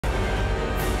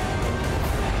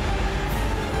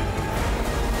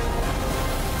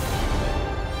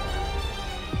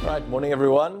right, morning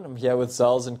everyone. I'm here with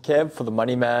Zels and Kev for the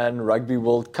MoneyMan Rugby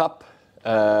World Cup.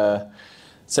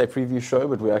 Say preview show,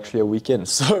 but we're actually a weekend.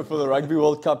 So for the Rugby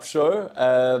World Cup show,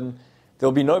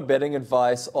 there'll be no betting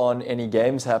advice on any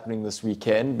games happening this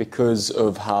weekend because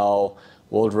of how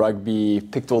World Rugby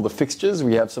picked all the fixtures.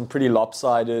 We have some pretty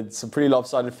lopsided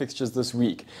fixtures this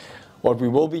week. What we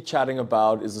will be chatting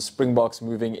about is the Springboks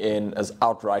moving in as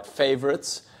outright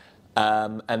favourites.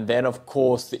 And then, of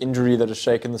course, the injury that has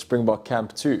shaken the Springbok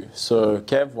camp too. So,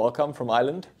 Kev, welcome from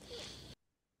Ireland.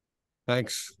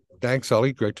 Thanks,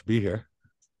 Ollie. Great to be here.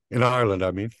 In Ireland,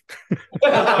 I mean.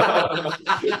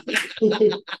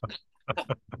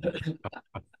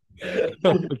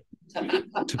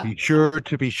 To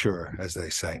be sure, as they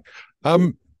say.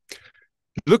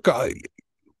 Look,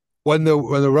 when the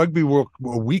Rugby World,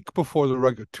 a week before the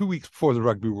rugby, 2 weeks before the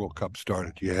Rugby World Cup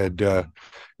started, you had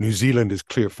New Zealand as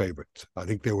clear favourites. I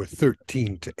think they were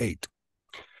 13-8.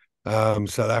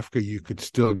 South Africa, you could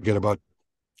still get about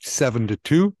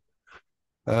 7-2.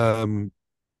 But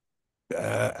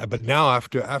now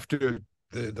after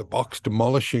the Boks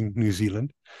demolishing New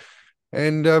Zealand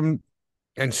and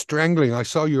strangling, I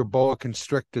saw your boa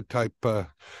constrictor type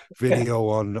video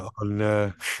on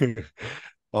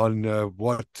on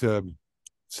what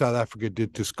South Africa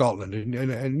did to Scotland,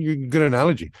 and you good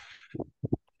analogy.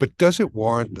 But does it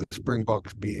warrant the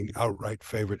Springboks being outright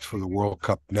favourites for the World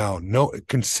Cup now? No,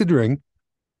 considering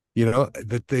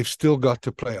that they've still got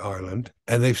to play Ireland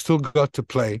and they've still got to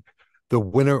play the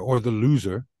winner or the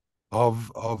loser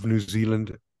of New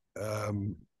Zealand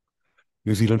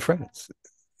France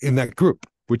in that group,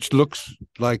 which looks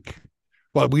like,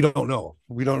 well, we don't know.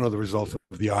 We don't know the result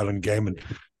of the Ireland game, and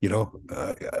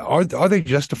are they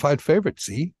justified favourites?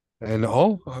 And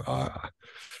all.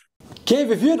 Kev,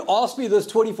 if you had asked me this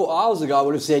 24 hours ago, I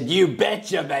would have said, "You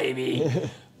betcha, baby."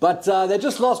 But they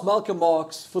just lost Malcolm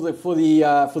Marx for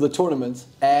the tournament,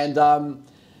 and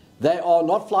they are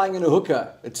not flying in a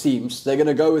hooker. It seems they're going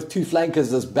to go with two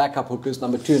flankers as backup hookers,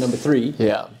 number 2 and number 3.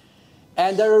 Yeah,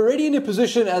 and they're already in a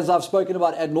position, as I've spoken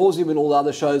about ad nauseum in all the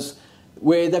other shows,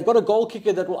 where they've got a goal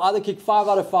kicker that will either kick 5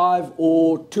 out of 5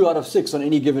 or 2 out of 6 on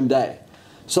any given day.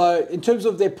 So in terms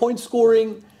of their point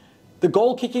scoring, the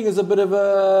goal kicking is a bit of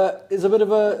a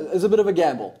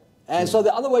gamble. And so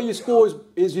the other way you score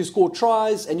is you score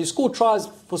tries, and you score tries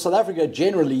for South Africa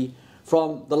generally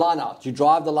from the line out. You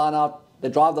drive the line out, they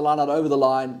drive the line out over the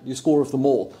line, you score with them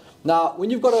all. Now, when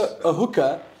you've got a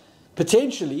hooker,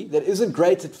 potentially, that isn't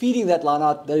great at feeding that line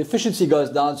out, the efficiency goes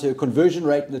down, so your conversion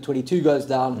rate in the 22 goes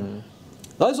down.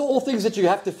 Those are all things that you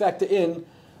have to factor in.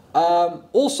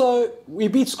 Also, we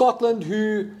beat Scotland,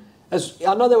 who,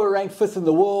 I know they were ranked 5th in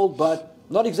the world, but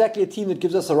not exactly a team that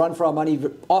gives us a run for our money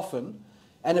often.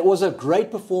 And it was a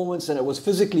great performance, and it was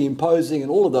physically imposing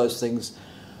and all of those things.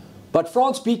 But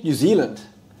France beat New Zealand,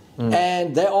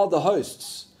 and they are the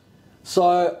hosts.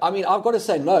 So, I mean, I've got to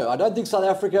say no. I don't think South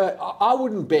Africa, I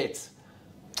wouldn't bet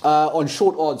on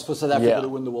short odds for South Africa to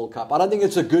win the World Cup. I don't think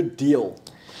it's a good deal.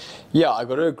 Yeah, I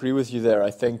got to agree with you there.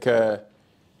 I think just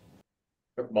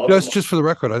for the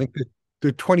record, I think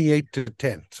they're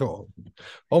 28-10, so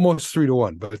almost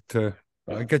 3-1. But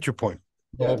I get your point.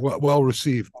 Yeah. Well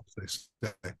received, they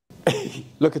say.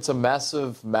 Look, it's a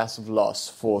massive, massive loss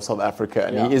for South Africa,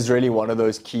 and he is really one of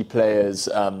those key players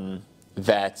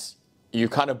that you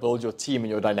kind of build your team and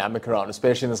your dynamic around,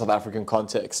 especially in the South African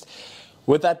context.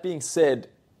 With that being said,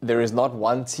 there is not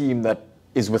one team that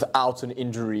is without an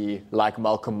injury like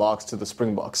Malcolm Marx to the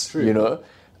Springboks. True.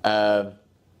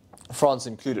 France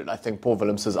included. I think Paul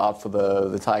Willems is out for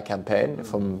the entire campaign,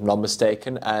 if I'm not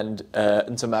mistaken, and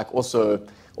Intermac also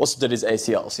did his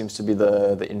ACL. Seems to be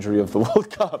the injury of the World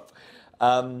Cup.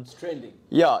 It's trending.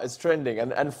 Yeah, it's trending,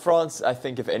 and France, I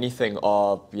think, if anything,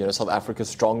 are South Africa's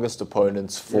strongest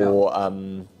opponents for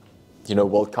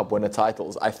World Cup winner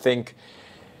titles. I think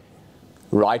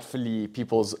rightfully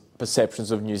people's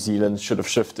perceptions of New Zealand should have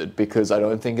shifted, because I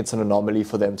don't think it's an anomaly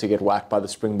for them to get whacked by the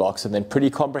Springboks and then pretty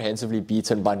comprehensively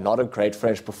beaten by not a great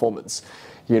French performance.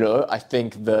 I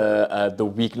think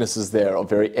the weaknesses there are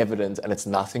very evident, and it's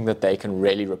nothing that they can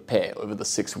really repair over the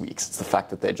 6 weeks. It's the fact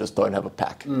that they just don't have a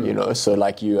pack, So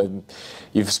like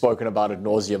you've spoken about ad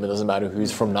nauseum, it doesn't matter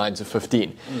who's from 9 to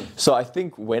 15. So I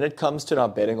think when it comes to now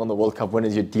betting on the World Cup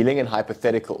winners, you're dealing in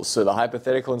hypotheticals. So the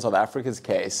hypothetical in South Africa's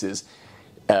case is,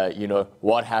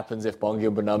 what happens if Bongi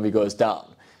Mbonambi goes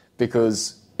down?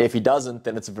 Because if he doesn't,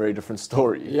 then it's a very different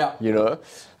story. Yeah.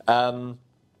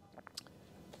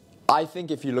 I think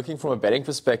if you're looking from a betting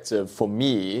perspective, for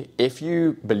me, if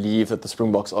you believe that the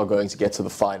Springboks are going to get to the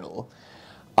final,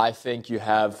 I think you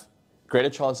have greater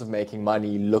chance of making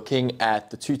money looking at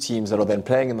the two teams that are then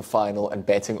playing in the final and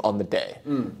betting on the day,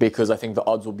 because I think the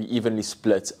odds will be evenly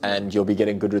split and you'll be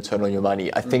getting good return on your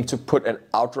money. I think to put an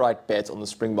outright bet on the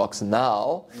Springboks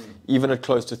now, even at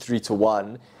close to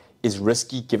 3-1, is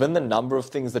risky given the number of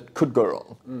things that could go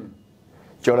wrong.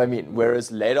 Do you know what I mean?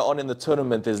 Whereas later on in the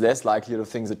tournament, there's less likelihood of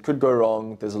things that could go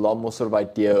wrong. There's a lot more sort of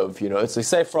idea of, so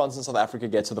say France and South Africa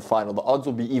get to the final, the odds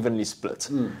will be evenly split.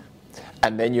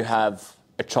 And then you have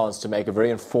a chance to make a very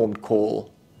informed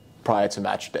call prior to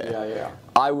match day.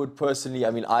 I would personally,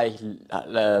 I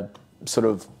sort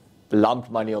of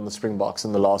lumped money on the Springboks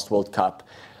in the last World Cup.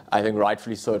 I think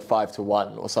rightfully so at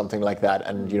 5-1 or something like that,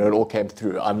 and it all came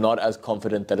through. I'm not as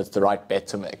confident that it's the right bet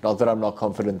to make. Not that I'm not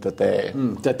confident that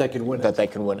they can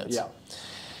win it. Yeah.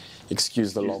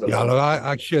 Excuse the long. Yeah, look,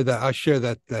 I share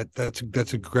that.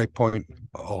 That's a great point.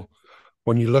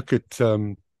 When you look at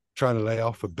trying to lay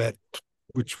off a bet,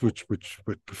 which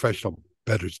professional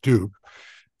bettors do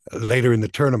later in the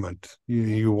tournament,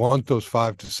 you want those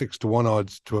 5 to 6-1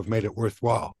 odds to have made it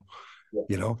worthwhile.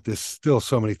 There's still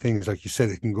so many things, like you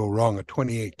said, it can go wrong at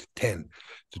 28-10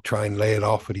 to try and lay it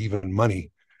off at even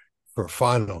money for a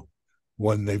final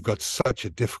when they've got such a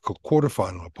difficult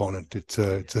quarterfinal opponent. It's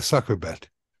a sucker bet.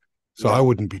 So I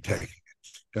wouldn't be taking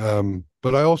it.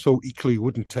 But I also equally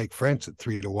wouldn't take France at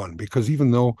 3-1, because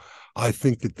even though I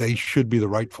think that they should be the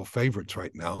rightful favorites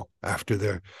right now after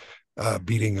their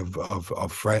beating of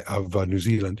New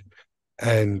Zealand,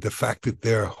 and the fact that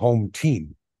they're home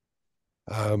team,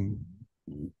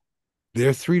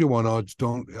 their 3-1 odds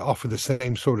don't offer the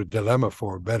same sort of dilemma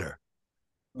for a bettor.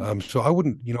 So I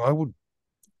wouldn't,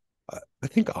 I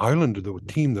think Ireland are the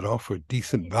team that offer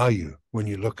decent value when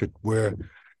you look at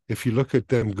if you look at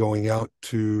them going out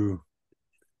to,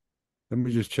 let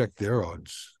me just check their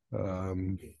odds. I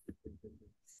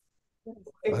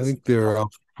think they're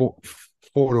 4-1,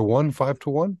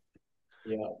 5-1.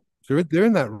 Yeah. They're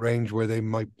in that range where they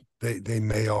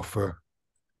may offer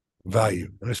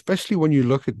value, and especially when you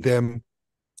look at them,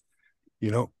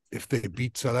 if they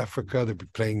beat South Africa, they'll be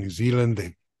playing New Zealand.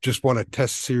 They just won a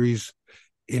test series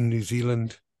in New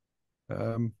Zealand.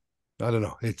 I don't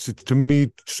know. It's to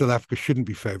me, South Africa shouldn't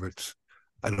be favorites.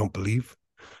 I don't believe.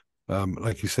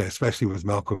 Like you say, especially with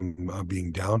Malcolm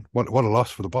being down. What a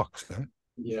loss for the Boks. Eh?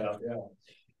 Yeah.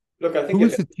 Look, I think who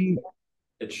is the team?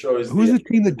 It shows who's the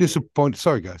team that disappointed.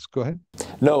 Sorry, guys, go ahead.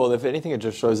 No, well, if anything, it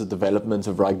just shows the development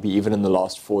of rugby, even in the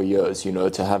last 4 years.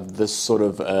 To have this sort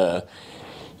of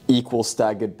equal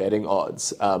staggered betting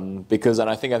odds, because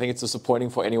I think it's disappointing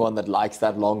for anyone that likes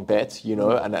that long bet,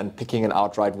 and picking an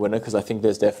outright winner, because I think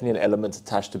there's definitely an element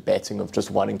attached to betting of just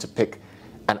wanting to pick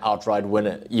an outright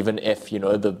winner, even if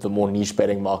the more niche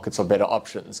betting markets are better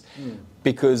options.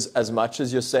 Because as much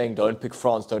as you're saying don't pick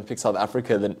France, don't pick South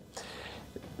Africa, then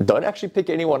don't actually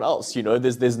pick anyone else.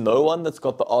 There's no one that's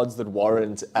got the odds that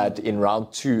warrant in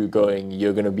round 2 going,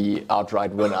 you're going to be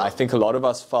outright winner. I think a lot of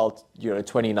us felt,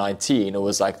 2019, it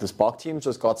was like this Boks team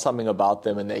just got something about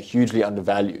them and they're hugely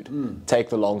undervalued. Take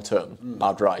the long term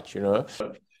outright,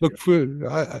 Look,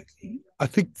 I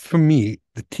think for me,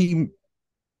 the team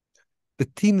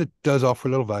that does offer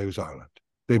a little value is Ireland.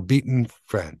 They've beaten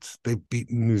France. They've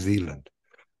beaten New Zealand.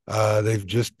 They've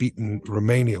just beaten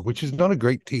Romania, which is not a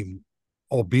great team,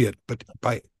 albeit, but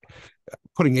by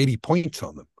putting 80 points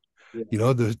on them.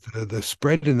 The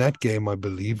spread in that game, I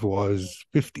believe, was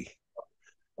 50.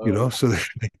 So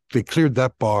they cleared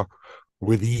that bar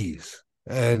with ease,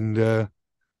 and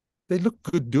they look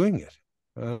good doing it.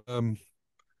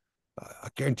 I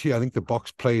guarantee you, I think the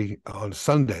Boks play on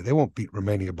Sunday. They won't beat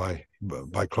Romania by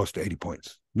close to 80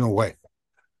 points. No way.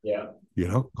 Yeah.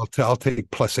 I'll take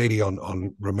plus 80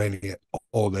 on Romania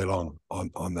all day long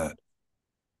on that.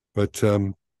 But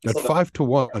at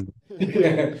 5-1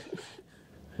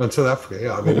 on South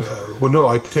Africa,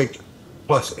 I take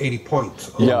plus 80 points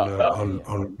on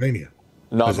Romania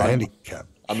as a handicap.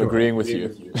 I'm agreeing with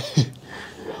you.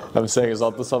 I'm saying it's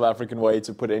not the South African way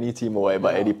to put any team away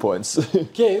by 80 points.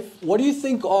 Kev, what do you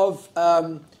think of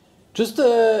just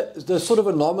the sort of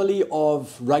anomaly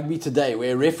of rugby today,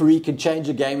 where a referee can change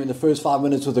a game in the first 5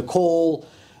 minutes with a call?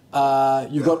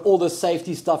 You've got all this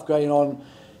safety stuff going on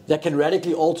that can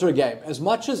radically alter a game. As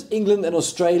much as England and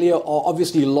Australia are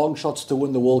obviously long shots to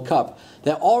win the World Cup,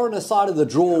 they are on a side of the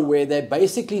draw where they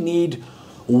basically need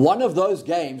one of those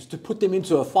games to put them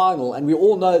into a final, and we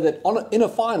all know that in a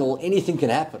final, anything can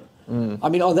happen.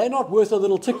 Are they not worth a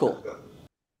little tickle?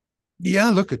 Yeah,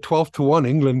 look, at 12-1,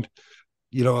 England,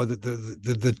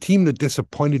 the team that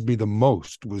disappointed me the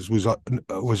most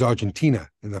was Argentina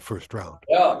in the first round.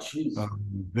 Yeah, jeez.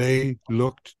 They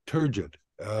looked turgid.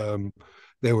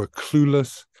 They were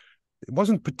clueless.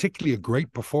 particularly a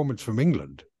great performance from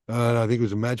England. I think it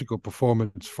was a magical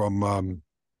performance from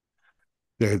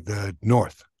the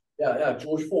North. Yeah,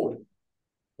 George Ford.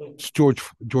 It's George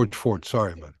Ford.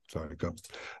 Sorry, man. Sorry, go.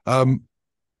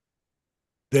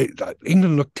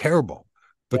 England looked terrible,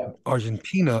 but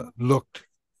Argentina looked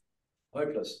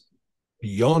hopeless,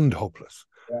 beyond hopeless.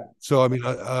 Yeah. So I mean,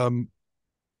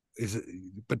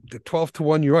 but the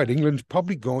 12-1, you're right. England's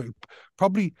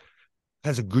probably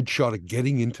has a good shot at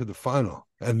getting into the final.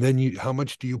 And then how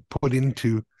much do you put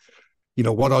into,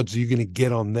 what odds are you going to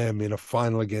get on them in a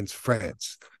final against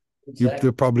France? Exactly.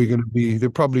 They're probably going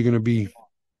to be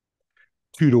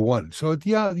 2-1. So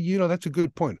yeah, that's a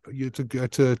good point. You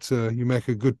make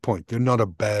a good point. They're not a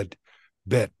bad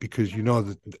bet, because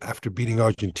that after beating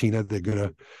Argentina, they're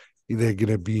gonna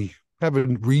have a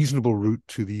reasonable route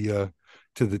to the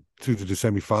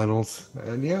semifinals.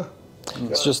 And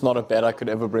it's just not a bet I could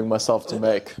ever bring myself to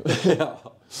make. Yeah,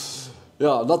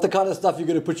 not the kind of stuff you're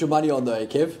going to put your money on, though,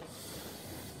 Kev.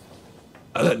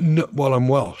 No, well, I'm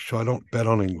Welsh, so I don't bet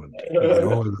on England.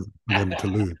 Them to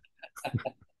lose.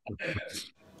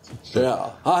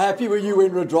 Yeah. How happy were you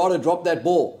when Redrada dropped that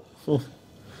ball?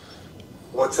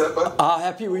 What's that, man? How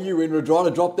happy were you when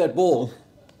Redrada dropped that ball?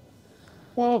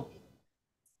 Well,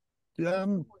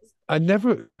 I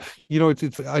never,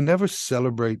 I never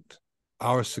celebrate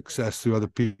our success through other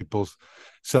people's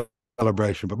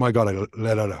celebration. But my God, I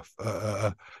let out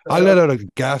a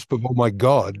gasp of "Oh my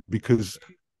God!" because,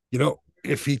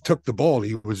 if he took the ball,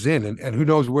 he was in, and who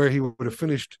knows where he would have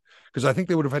finished, because I think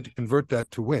they would have had to convert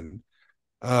that to win.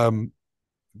 I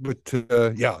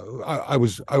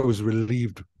was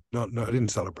relieved. No, I didn't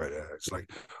celebrate it. It's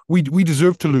like we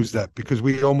deserved to lose that, because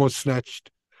we almost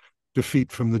snatched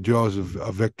defeat from the jaws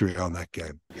of victory on that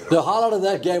game. The highlight of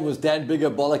that game was Dan Bigger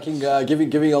bollocking,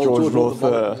 giving old George North the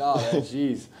bollock. Oh,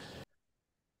 jeez.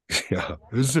 Yeah,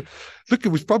 it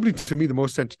was probably, to me, the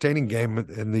most entertaining game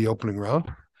in the opening round.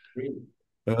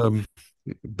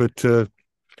 But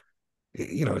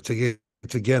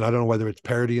it's again, I don't know whether it's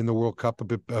parity in the World Cup a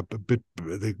bit.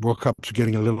 The World Cup's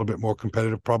getting a little bit more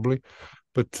competitive, probably.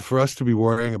 But for us to be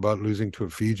worrying about losing to a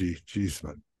Fiji, geez,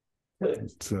 man,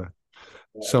 it's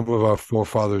some of our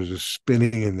forefathers are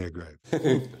spinning in their grave.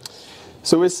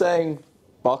 So we're saying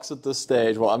Boks at this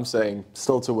stage. Well, I'm saying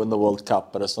still to win the World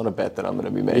Cup, but it's not a bet that I'm going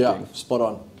to be making. Yeah, spot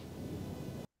on.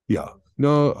 Yeah,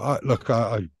 no, I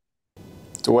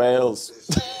to Wales.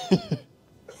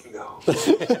 No.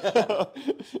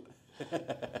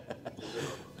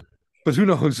 But who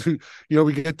knows?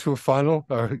 We get to a final,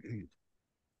 or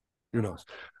who knows?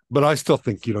 But I still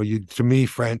think, to me,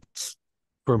 France,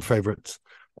 firm favourites,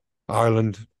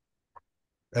 Ireland,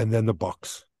 and then the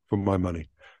Boks for my money.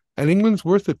 And England's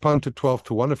worth it, punted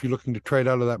 12-1 if you're looking to trade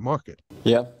out of that market.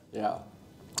 Yeah.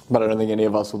 But I don't think any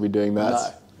of us will be doing that.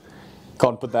 No.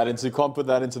 Can't put that into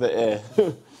the air.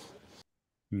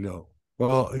 No.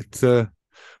 Well, I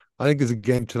think there's a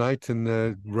game tonight,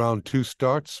 and round 2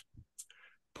 starts.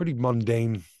 Pretty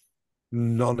mundane,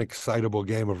 non-excitable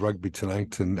game of rugby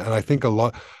tonight, and I think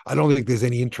I don't think there's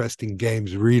any interesting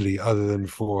games really, other than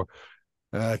for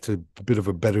it's a bit of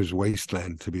a bettor's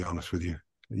wasteland, to be honest with you.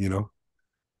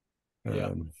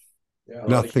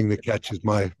 Nothing that catches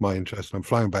my interest. I'm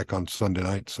flying back on Sunday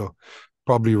night, so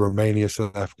probably Romania,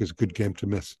 South Africa is a good game to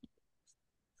miss.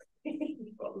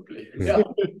 Probably. Yeah.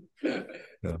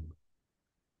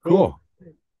 Cool.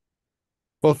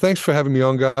 Well, thanks for having me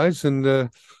on, guys, and I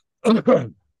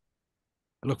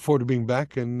look forward to being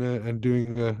back and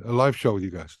doing a live show with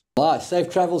you guys. Nice. Safe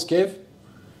travels, Kev.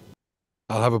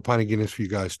 I'll have a pint of Guinness for you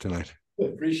guys tonight.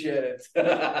 Appreciate it.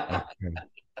 Okay.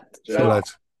 See you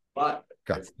lads. Bye.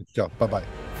 Ciao.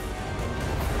 Bye-bye.